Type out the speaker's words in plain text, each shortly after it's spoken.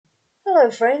Hello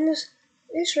friends,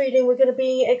 this reading we're going to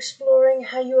be exploring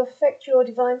how you affect your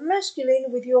divine masculine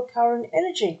with your current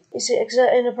energy. Is it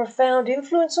exerting a profound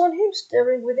influence on him,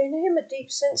 stirring within him a deep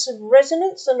sense of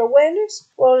resonance and awareness?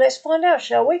 Well, let's find out,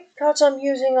 shall we? Cards I'm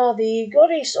using are the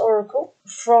Goddess Oracle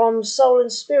from Soul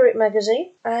and Spirit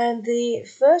magazine, and the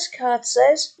first card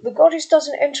says, the Goddess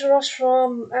doesn't enter us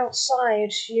from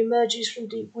outside, she emerges from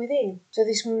deep within. So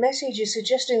this message is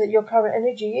suggesting that your current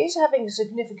energy is having a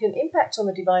significant impact on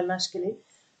the divine masculine.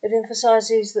 It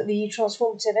emphasizes that the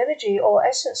transformative energy or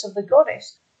essence of the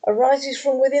goddess arises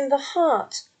from within the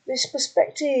heart. This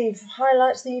perspective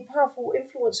highlights the powerful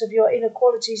influence of your inner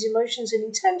qualities, emotions, and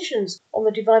intentions on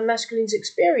the divine masculine's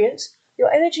experience.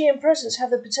 Your energy and presence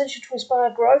have the potential to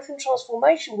inspire growth and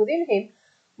transformation within him,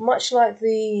 much like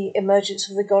the emergence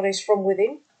of the goddess from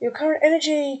within. Your current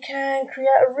energy can create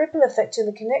a ripple effect in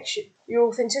the connection. Your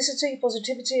authenticity,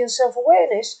 positivity, and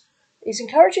self-awareness is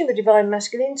encouraging the divine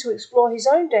masculine to explore his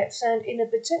own depths and inner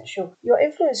potential. Your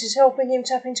influence is helping him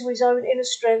tap into his own inner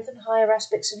strength and higher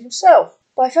aspects of himself.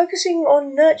 By focusing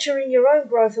on nurturing your own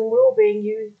growth and well-being,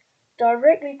 you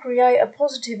directly create a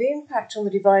positive impact on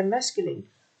the divine masculine.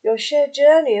 Your shared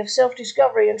journey of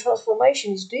self-discovery and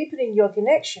transformation is deepening your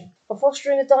connection and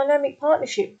fostering a dynamic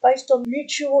partnership based on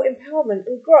mutual empowerment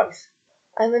and growth.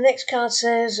 And the next card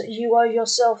says, you owe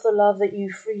yourself the love that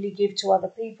you freely give to other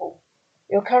people.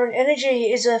 Your current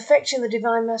energy is affecting the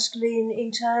divine masculine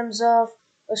in terms of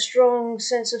a strong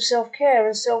sense of self-care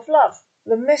and self-love.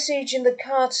 The message in the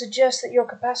card suggests that your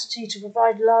capacity to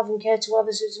provide love and care to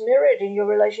others is mirrored in your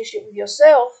relationship with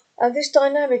yourself, and this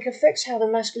dynamic affects how the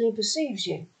masculine perceives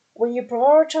you. When you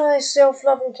prioritize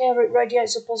self-love and care, it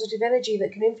radiates a positive energy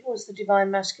that can influence the divine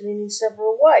masculine in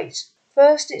several ways.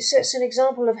 First, it sets an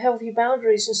example of healthy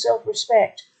boundaries and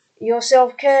self-respect. Your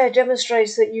self-care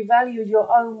demonstrates that you value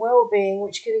your own well-being,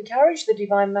 which can encourage the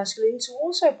divine masculine to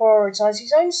also prioritize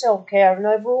his own self-care and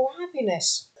overall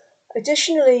happiness.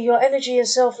 Additionally, your energy and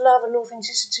self-love and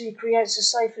authenticity creates a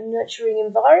safe and nurturing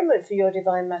environment for your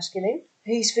divine masculine.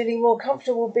 He's feeling more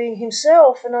comfortable being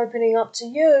himself and opening up to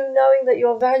you, knowing that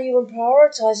you value and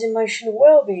prioritize emotional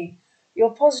well-being.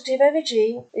 Your positive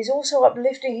energy is also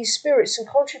uplifting his spirits and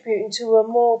contributing to a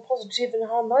more positive and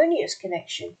harmonious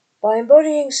connection. By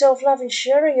embodying self-love and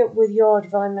sharing it with your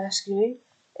divine masculine,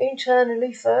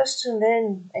 internally first and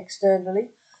then externally,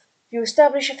 you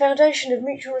establish a foundation of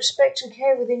mutual respect and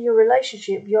care within your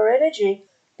relationship. Your energy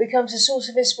becomes a source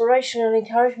of inspiration and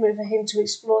encouragement for him to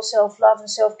explore self-love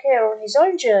and self-care on his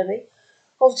own journey.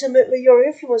 Ultimately, your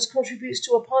influence contributes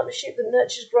to a partnership that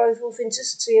nurtures growth,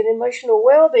 authenticity, and emotional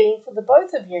well-being for the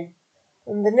both of you.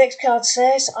 And the next card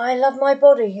says, I love my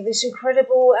body, this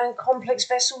incredible and complex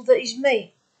vessel that is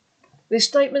me. This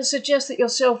statement suggests that your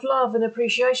self-love and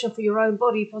appreciation for your own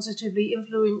body positively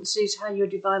influences how your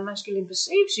divine masculine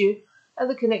perceives you and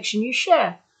the connection you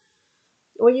share.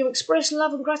 When you express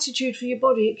love and gratitude for your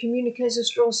body, it communicates a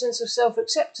strong sense of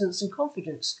self-acceptance and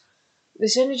confidence.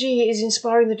 This energy is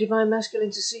inspiring the divine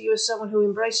masculine to see you as someone who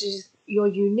embraces your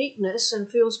uniqueness and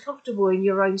feels comfortable in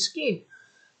your own skin.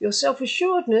 Your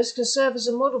self-assuredness can serve as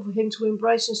a model for him to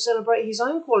embrace and celebrate his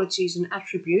own qualities and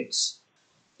attributes.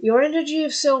 Your energy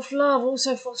of self-love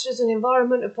also fosters an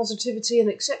environment of positivity and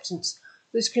acceptance.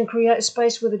 This can create a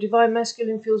space where the divine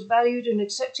masculine feels valued and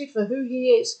accepted for who he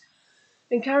is,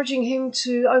 encouraging him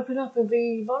to open up and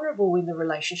be vulnerable in the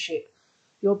relationship.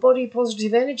 Your body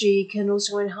positive energy can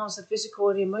also enhance the physical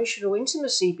and emotional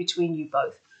intimacy between you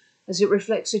both, as it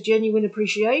reflects a genuine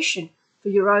appreciation for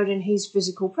your own and his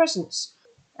physical presence.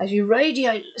 As you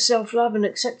radiate self-love and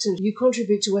acceptance, you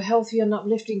contribute to a healthy and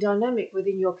uplifting dynamic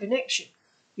within your connection.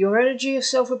 Your energy of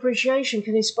self-appreciation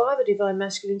can inspire the divine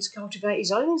masculine to cultivate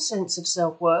his own sense of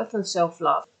self-worth and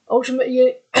self-love.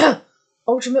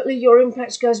 Ultimately, your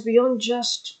impact goes beyond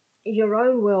just your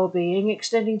own well-being,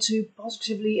 extending to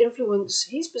positively influence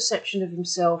his perception of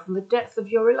himself and the depth of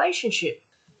your relationship.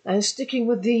 And sticking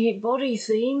with the body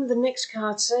theme, the next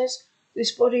card says,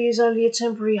 this body is only a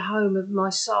temporary home of my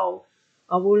soul.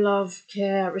 I will love,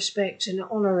 care, respect, and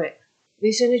honour it.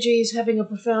 This energy is having a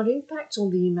profound impact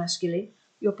on the masculine.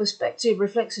 Your perspective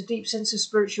reflects a deep sense of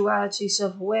spirituality,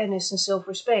 self-awareness, and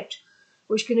self-respect,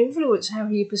 which can influence how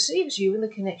he perceives you and the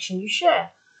connection you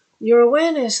share. Your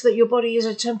awareness that your body is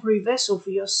a temporary vessel for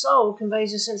your soul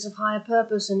conveys a sense of higher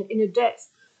purpose and inner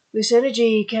depth. This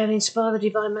energy can inspire the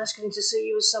divine masculine to see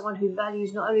you as someone who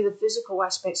values not only the physical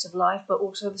aspects of life, but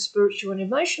also the spiritual and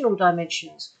emotional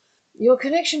dimensions. Your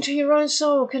connection to your own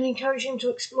soul can encourage him to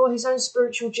explore his own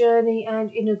spiritual journey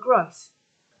and inner growth.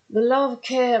 The love,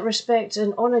 care, respect,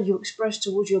 and honour you express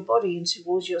towards your body and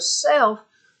towards yourself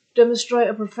demonstrate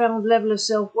a profound level of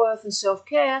self-worth and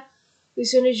self-care,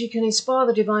 This energy can inspire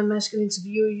the Divine Masculine to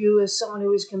view you as someone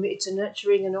who is committed to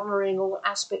nurturing and honouring all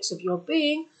aspects of your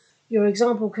being. Your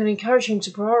example can encourage him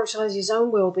to prioritise his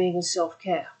own well-being and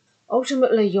self-care.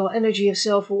 Ultimately, your energy of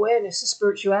self-awareness and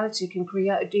spirituality can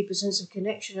create a deeper sense of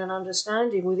connection and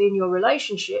understanding within your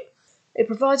relationship. It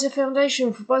provides a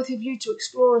foundation for both of you to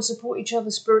explore and support each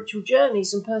other's spiritual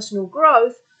journeys and personal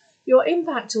growth. Your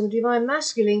impact on the Divine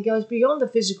Masculine goes beyond the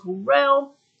physical realm,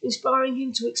 inspiring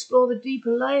him to explore the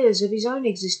deeper layers of his own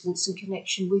existence and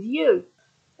connection with you.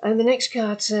 And the next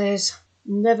card says,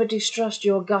 never distrust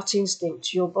your gut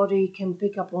instinct. Your body can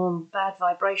pick up on bad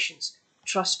vibrations.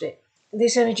 Trust it.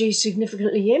 This energy is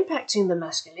significantly impacting the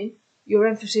masculine. Your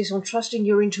emphasis on trusting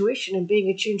your intuition and being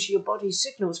attuned to your body's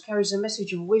signals carries a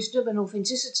message of wisdom and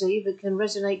authenticity that can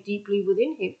resonate deeply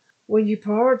within him. When you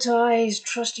prioritize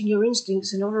trusting your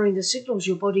instincts and honoring the signals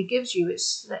your body gives you,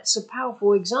 that's a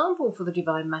powerful example for the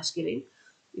Divine Masculine.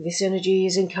 This energy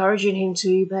is encouraging him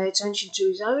to pay attention to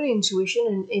his own intuition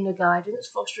and inner guidance,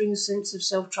 fostering a sense of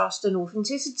self-trust and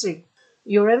authenticity.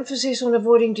 Your emphasis on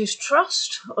avoiding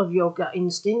distrust of your gut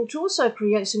instinct also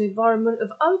creates an environment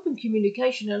of open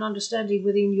communication and understanding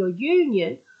within your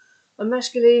union. A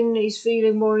masculine is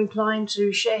feeling more inclined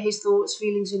to share his thoughts,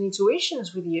 feelings, and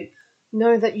intuitions with you,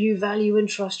 knowing that you value and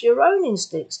trust your own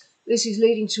instincts. This is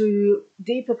leading to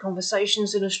deeper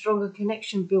conversations and a stronger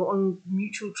connection built on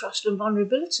mutual trust and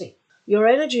vulnerability. Your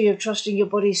energy of trusting your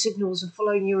body's signals and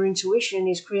following your intuition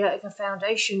is creating a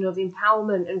foundation of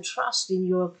empowerment and trust in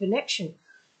your connection.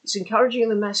 It's encouraging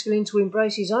the masculine to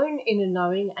embrace his own inner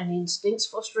knowing and instincts,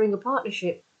 fostering a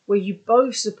partnership where you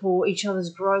both support each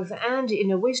other's growth and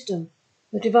inner wisdom.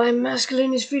 The Divine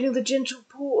Masculine is feeling the gentle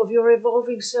pull of your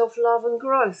evolving self-love and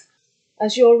growth,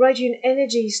 as your radiant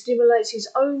energy stimulates his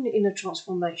own inner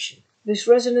transformation. This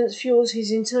resonance fuels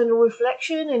his internal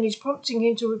reflection and is prompting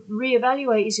him to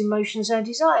reevaluate his emotions and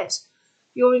desires.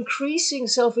 Your increasing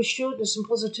self-assuredness and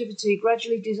positivity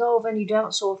gradually dissolve any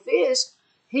doubts or fears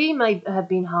he may have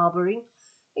been harbouring,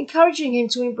 encouraging him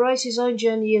to embrace his own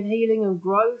journey of healing and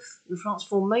growth and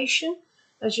transformation,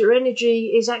 as your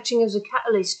energy is acting as a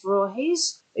catalyst for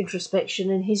his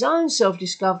introspection and his own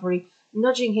self-discovery,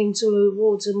 nudging him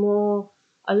towards a more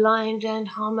aligned and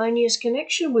harmonious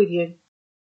connection with you.